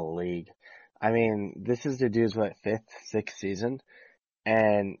been in the league. I mean, this is the dude's, 5th, 6th season?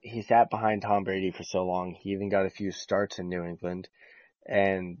 And he sat behind Tom Brady for so long. He even got a few starts in New England.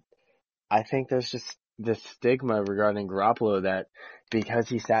 And I think there's just this stigma regarding Garoppolo that because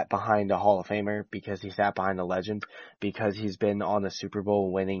he sat behind a Hall of Famer, because he sat behind a legend, because he's been on a Super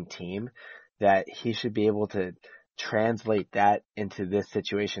Bowl winning team, that he should be able to translate that into this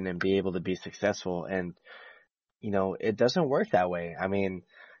situation and be able to be successful. And, it doesn't work that way. I mean,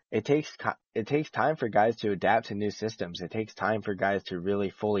 it takes time for guys to adapt to new systems. It takes time for guys to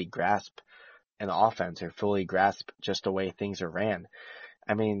really fully grasp an offense or fully grasp just the way things are ran.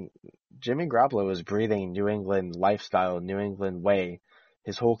 I mean, Jimmy Garoppolo was breathing New England lifestyle, New England way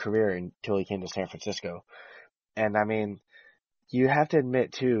his whole career until he came to San Francisco. And I mean, you have to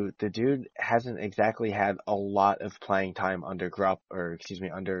admit too, the dude hasn't exactly had a lot of playing time under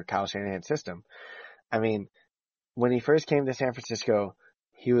under Kyle Shanahan's system. I mean, when he first came to San Francisco,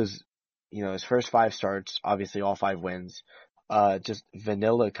 he was, his first 5 starts, obviously all 5 wins, just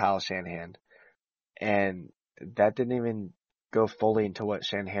vanilla Kyle Shanahan. And that didn't even go fully into what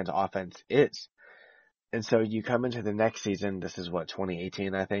Shanahan's offense is. And so you come into the next season, this is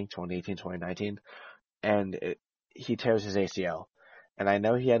 2018, I think, 2018, 2019, and he tears his ACL. And I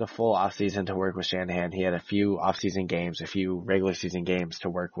know he had a full offseason to work with Shanahan. He had a few offseason games, a few regular season games to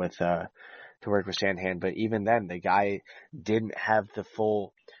work with Shanahan. But even then, the guy didn't have the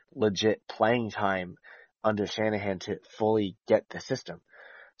full legit playing time under Shanahan to fully get the system.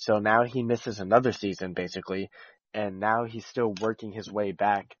 So now he misses another season basically, and now he's still working his way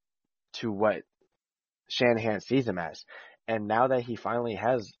back to what Shanahan sees him as. And now that he finally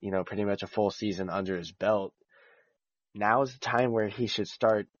has, pretty much a full season under his belt, now is the time where he should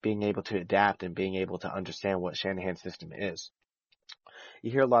start being able to adapt and being able to understand what Shanahan's system is.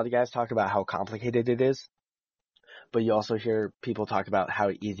 You hear a lot of guys talk about how complicated it is, but you also hear people talk about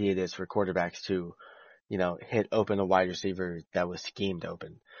how easy it is for quarterbacks to, hit open a wide receiver that was schemed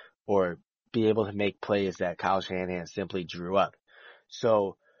open, or be able to make plays that Kyle Shanahan simply drew up.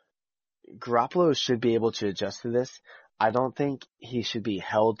 So Garoppolo should be able to adjust to this. I don't think he should be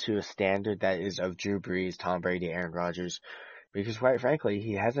held to a standard that is of Drew Brees, Tom Brady, Aaron Rodgers, because quite frankly,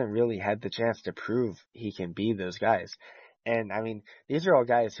 he hasn't really had the chance to prove he can be those guys. And I mean, these are all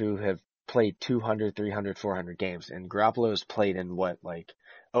guys who have played 200, 300, 400 games, and Garoppolo's played in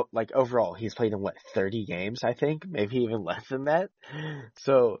overall, he's played in 30 games, I think, maybe even less than that.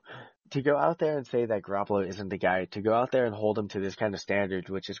 So to go out there and say that Garoppolo isn't the guy, to go out there and hold him to this kind of standard,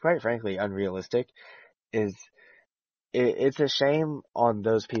 which is quite frankly unrealistic, it's a shame on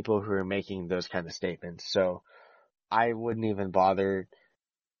those people who are making those kind of statements. So I wouldn't even bother,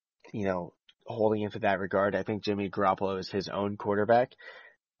 holding him to that regard. I think Jimmy Garoppolo is his own quarterback.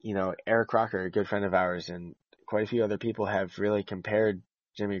 Eric Crocker, a good friend of ours, and quite a few other people have really compared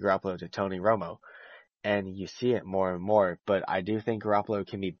Jimmy Garoppolo to Tony Romo. And you see it more and more, but I do think Garoppolo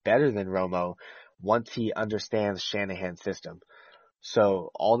can be better than Romo once he understands Shanahan's system.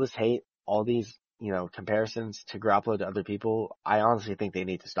 So all this hate, all these, comparisons to Garoppolo to other people, I honestly think they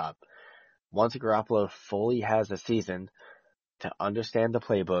need to stop. Once Garoppolo fully has a season to understand the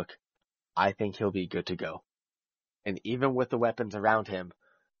playbook, I think he'll be good to go. And even with the weapons around him,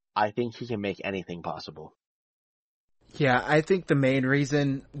 I think he can make anything possible. Yeah, I think the main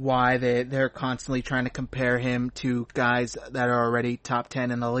reason why they're constantly trying to compare him to guys that are already top 10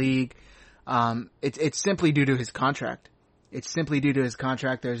 in the league, it's simply due to his contract. It's simply due to his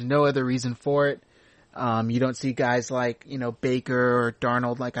contract. There's no other reason for it. You don't see guys like, Baker or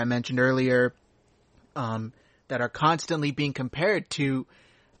Darnold, like I mentioned earlier, that are constantly being compared to,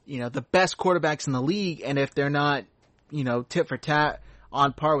 the best quarterbacks in the league. And if they're not, tit for tat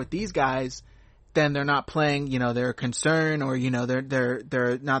on par with these guys, then they're not playing, they're a concern, or,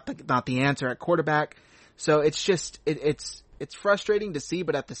 they're not the answer at quarterback. So it's just, it's frustrating to see,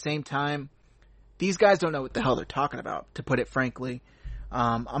 but at the same time, these guys don't know what the hell they're talking about, to put it frankly.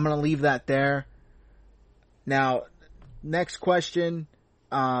 I'm going to leave that there. Now, next question,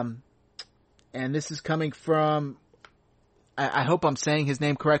 and this is coming from, I hope I'm saying his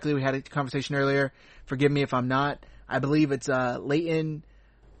name correctly. We had a conversation earlier. Forgive me if I'm not. I believe it's Leighton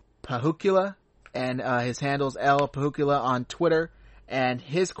Pahukula, and his handle's L Pahukula on Twitter. And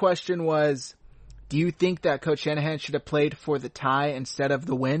his question was, do you think that Coach Shanahan should have played for the tie instead of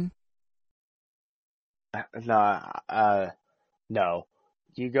the win? No.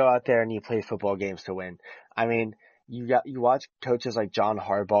 You go out there and you play football games to win. I mean, you watch coaches like John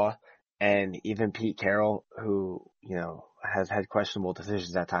Harbaugh and even Pete Carroll, who, has had questionable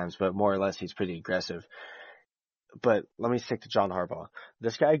decisions at times, but more or less he's pretty aggressive. But let me stick to John Harbaugh.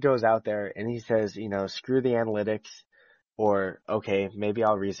 This guy goes out there and he says, screw the analytics, or okay, maybe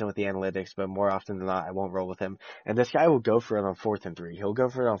I'll reason with the analytics, but more often than not, I won't roll with him. And this guy will go for it on 4th and 3. He'll go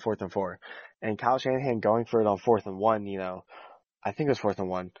for it on 4th and 4. And Kyle Shanahan going for it on 4th and 1, I think it was 4th and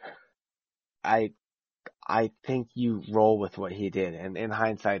 1. I think you roll with what he did. And in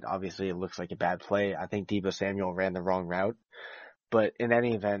hindsight, obviously it looks like a bad play. I think Deebo Samuel ran the wrong route. But in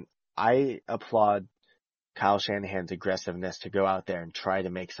any event, I applaud Kyle Shanahan's aggressiveness to go out there and try to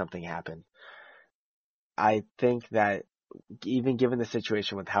make something happen. I think that even given the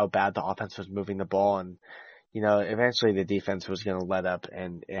situation with how bad the offense was moving the ball, and, eventually the defense was going to let up,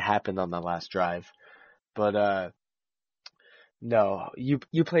 and it happened on the last drive. But, no, you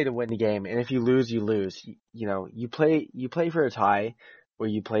play to win the game, and if you lose, you lose. You play for a tie, or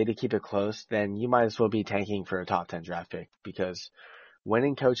you play to keep it close, then you might as well be tanking for a top 10 draft pick, because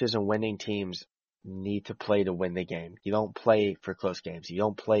winning coaches and winning teams need to play to win the game. You don't play for close games. You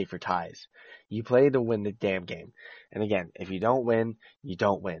don't play for ties. You play to win the damn game. And again, if you don't win, you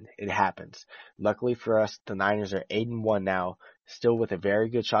don't win. It happens. Luckily for us, the Niners are 8-1 now, still with a very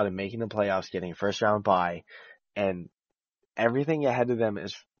good shot of making the playoffs, getting a first round bye, and everything ahead of them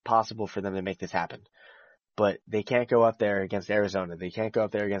is possible for them to make this happen. But they can't go up there against Arizona. They can't go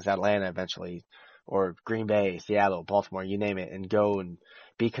up there against Atlanta eventually. or Green Bay, Seattle, Baltimore, you name it, and go and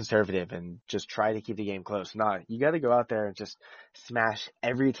be conservative and just try to keep the game close. No, you got to go out there and just smash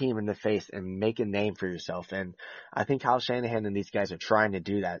every team in the face and make a name for yourself. And I think Kyle Shanahan and these guys are trying to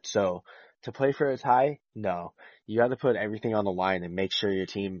do that. So to play for a tie, no, you got to put everything on the line and make sure your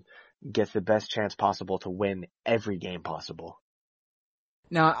team gets the best chance possible to win every game possible.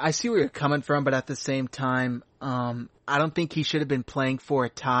 Now, I see where you're coming from, but at the same time, I don't think he should have been playing for a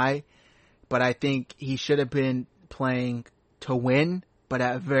tie, but I think he should have been playing to win, but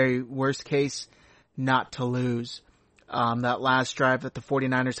at very worst case, not to lose. That last drive that the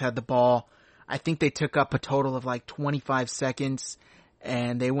 49ers had the ball, I think they took up a total of like 25 seconds,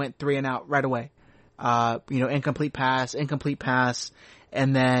 and they went 3 and out right away. Incomplete pass,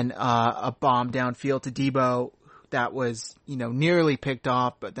 and then a bomb downfield to Debo that was, nearly picked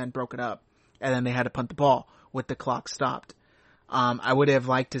off, but then broke it up. And then they had to punt the ball with the clock stopped. I would have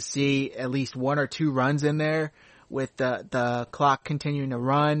liked to see at least 1 or 2 runs in there with the clock continuing to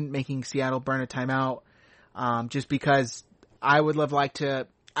run, making Seattle burn a timeout. Just because I would have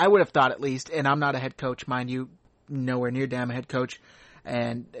thought at least, and I'm not a head coach, mind you, nowhere near damn a head coach.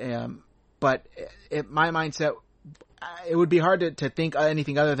 But my mindset, it would be hard to think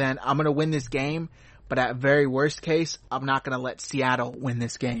anything other than I'm going to win this game. But at very worst case, I'm not going to let Seattle win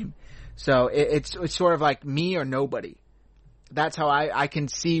this game. So it's sort of like me or nobody. That's how I can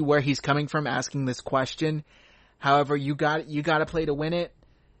see where he's coming from asking this question. However, you got to play to win it.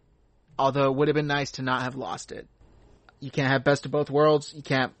 Although it would have been nice to not have lost it. You can't have best of both worlds. You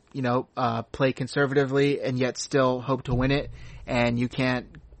can't, play conservatively and yet still hope to win it. And you can't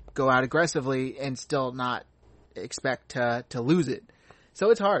go out aggressively and still not expect to lose it. So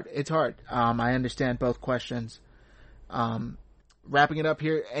it's hard. I understand both questions. Wrapping it up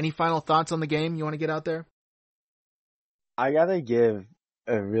here, any final thoughts on the game you want to get out there? I gotta give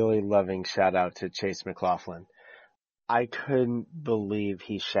a really loving shout out to Chase McLaughlin. I couldn't believe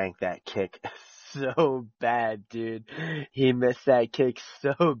he shanked that kick so bad, dude. He missed that kick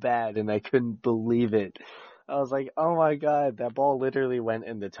so bad and I couldn't believe it. I was like, oh my god, that ball literally went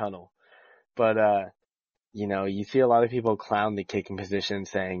in the tunnel. But, you see a lot of people clown the kicking position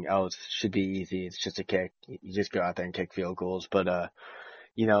saying, oh, it should be easy. It's just a kick. You just go out there and kick field goals. But,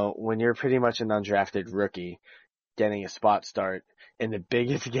 when you're pretty much an undrafted rookie getting a spot start in the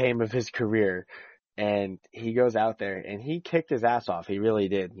biggest game of his career, and he goes out there and he kicked his ass off. He really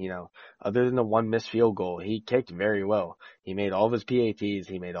did. Other than the one missed field goal, he kicked very well. He made all of his PATs.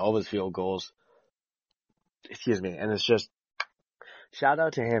 He made all of his field goals. Excuse me. And it's just, shout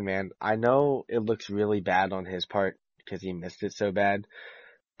out to him, man. I know it looks really bad on his part because he missed it so bad,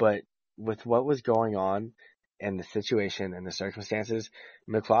 but with what was going on and the situation and the circumstances,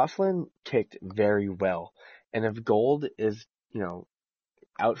 McLaughlin kicked very well. And if Gould is,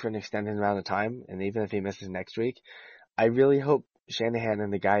 out for an extended amount of time, and even if he misses next week, I really hope Shanahan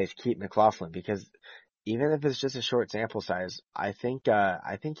and the guys keep McLaughlin, because even if it's just a short sample size, I think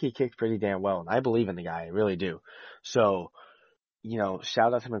he kicked pretty damn well, and I believe in the guy, I really do. So,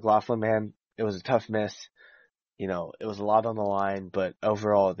 shout out to McLaughlin, man. It was a tough miss. It was a lot on the line, but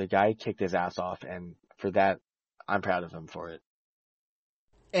overall, the guy kicked his ass off, and for that, I'm proud of him for it.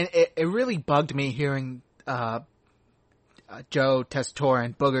 And it really bugged me hearing Joe Tessitore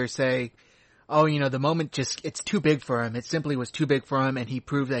and Booger say, oh, the moment it's too big for him. It simply was too big for him, and he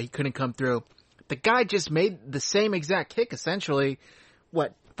proved that he couldn't come through. The guy just made the same exact kick, essentially,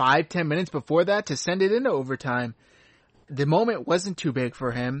 5-10 minutes before that to send it into overtime. The moment wasn't too big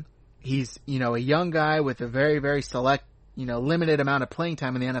for him. He's, a young guy with a very, very select, limited amount of playing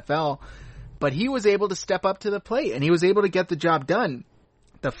time in the NFL, but he was able to step up to the plate, and he was able to get the job done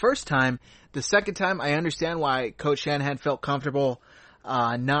the first time. The second time, I understand why Coach Shanahan felt comfortable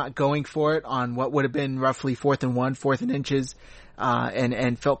not going for it on what would have been roughly 4th and 1, 4th and inches,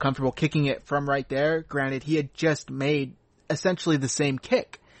 and felt comfortable kicking it from right there. Granted, he had just made essentially the same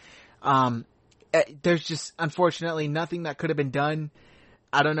kick. There's just, unfortunately, nothing that could have been done.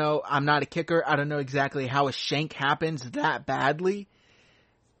 I don't know. I'm not a kicker. I don't know exactly how a shank happens that badly,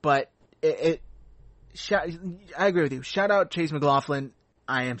 but I agree with you. Shout out Chase McLaughlin.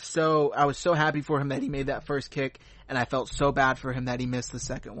 I was so happy for him that he made that first kick, and I felt so bad for him that he missed the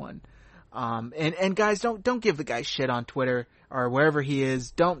second one. And guys, don't give the guy shit on Twitter or wherever he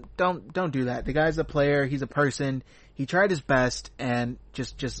is. Don't do that. The guy's a player. He's a person. He tried his best, and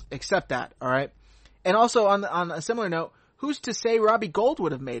just accept that. All right. And also on a similar note, who's to say Robbie Gould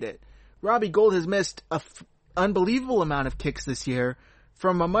would have made it? Robbie Gould has missed a unbelievable amount of kicks this year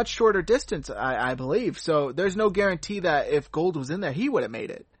from a much shorter distance, I believe. So there's no guarantee that if Gould was in there, he would have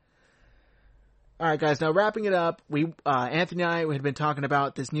made it. All right, guys. Now wrapping it up, Anthony and I had been talking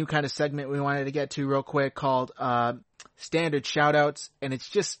about this new kind of segment we wanted to get to real quick called standard shoutouts, and it's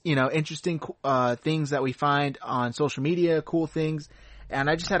just interesting things that we find on social media, cool things. And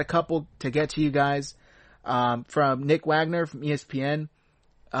I just had a couple to get to you guys. From Nick Wagner from ESPN.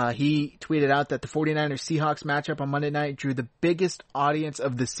 He tweeted out that the 49ers Seahawks matchup on Monday night drew the biggest audience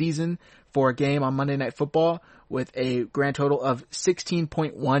of the season for a game on Monday Night Football with a grand total of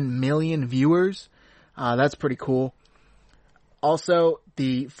 16.1 million viewers. That's pretty cool. Also,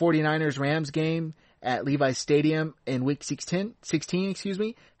 the 49ers Rams game at Levi's Stadium in week 16,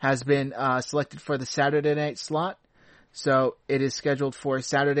 has been selected for the Saturday night slot. So it is scheduled for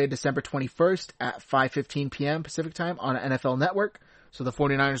Saturday, December 21st at 5:15 p.m. Pacific time on NFL Network. So the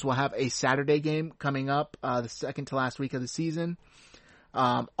 49ers will have a Saturday game coming up, the second to last week of the season.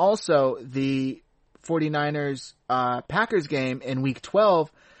 Also, the 49ers Packers game in week 12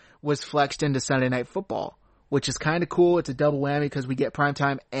 was flexed into Sunday Night Football, which is kind of cool. It's a double whammy because we get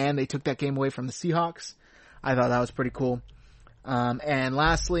primetime and they took that game away from the Seahawks. I thought that was pretty cool. And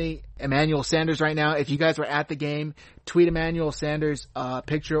lastly, Emmanuel Sanders right now. If you guys were at the game, tweet Emmanuel Sanders a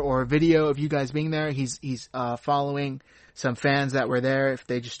picture or a video of you guys being there. He's following some fans that were there if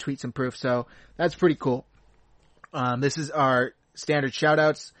they just tweet some proof. So that's pretty cool. This is our standard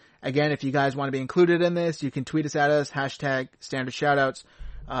shoutouts. Again, if you guys want to be included in this, you can tweet us at us, hashtag standard shoutouts,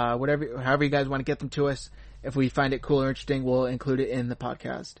 however you guys want to get them to us. If we find it cool or interesting, we'll include it in the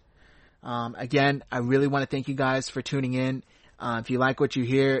podcast. Again, I really want to thank you guys for tuning in. If you like what you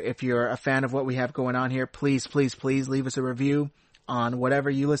hear, if you're a fan of what we have going on here, please, please, please leave us a review on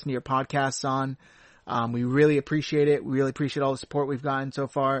whatever you listen to your podcasts on. We really appreciate it. We really appreciate all the support we've gotten so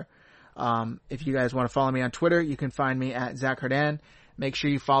far. If you guys want to follow me on Twitter, you can find me at Zach Hardan. Make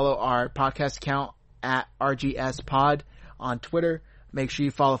sure you follow our podcast account at RGS Pod on Twitter. Make sure you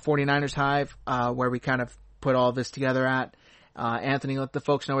follow 49ers Hive, where we kind of put all this together at. Anthony, let the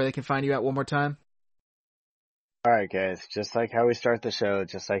folks know where they can find you at one more time. Alright guys, just like how we start the show,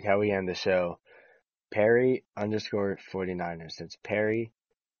 just like how we end the show, Perry _49ers. It's Perry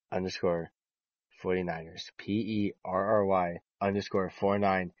 _49ers. PERRY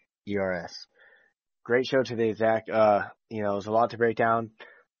 _49ERS. Great show today, Zach. It was a lot to break down.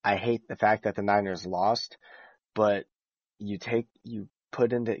 I hate the fact that the Niners lost, but you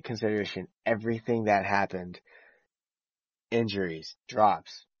put into consideration everything that happened. Injuries,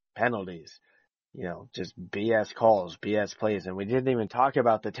 drops, penalties. Just BS calls, BS plays. And we didn't even talk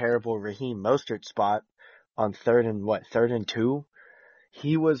about the terrible Raheem Mostert spot on third and 2?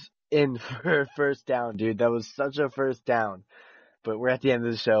 He was in for a first down, dude. That was such a first down. But we're at the end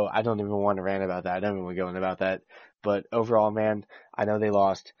of the show. I don't even want to rant about that. I don't even want to go in about that. But overall, man, I know they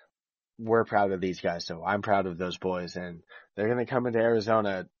lost. We're proud of these guys, so I'm proud of those boys. And they're going to come into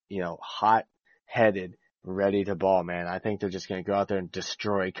Arizona, hot-headed, ready to ball, man. I think they're just going to go out there and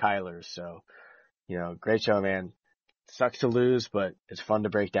destroy Kyler. So, great show, man. Sucks to lose, but it's fun to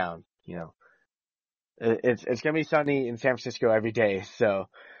break down. It's going to be sunny in San Francisco every day. So,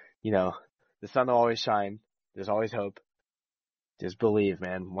 the sun will always shine. There's always hope. Just believe,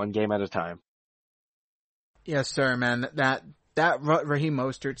 man. One game at a time. Yes, sir, man. That Raheem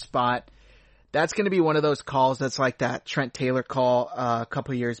Mostert spot, that's going to be one of those calls that's like that Trent Taylor call a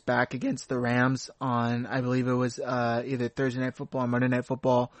couple years back against the Rams on, I believe it was either Thursday Night Football or Monday Night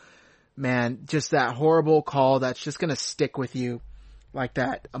Football. Man, just that horrible call that's just going to stick with you, like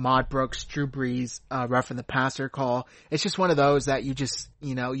that Ahmad Brooks, Drew Brees, roughing the passer call. It's just one of those that you just,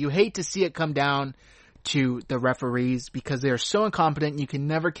 you hate to see it come down to the referees because they are so incompetent. You can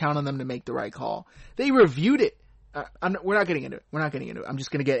never count on them to make the right call. They reviewed it. We're not getting into it. I'm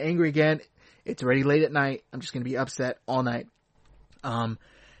just going to get angry again. It's already late at night. I'm just going to be upset all night.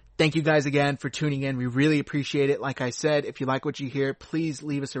 Thank you guys again for tuning in. We really appreciate it. Like I said, if you like what you hear, please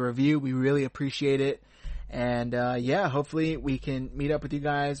leave us a review. We really appreciate it. And, hopefully we can meet up with you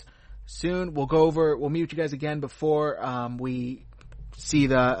guys soon. We'll meet with you guys again before, we see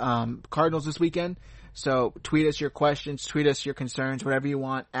the, Cardinals this weekend. So tweet us your questions, tweet us your concerns, whatever you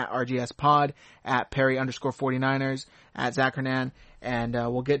want at RGS Pod, at Perry _49ers, at Zach Hernan, and,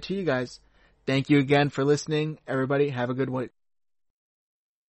 we'll get to you guys. Thank you again for listening. Everybody have a good week.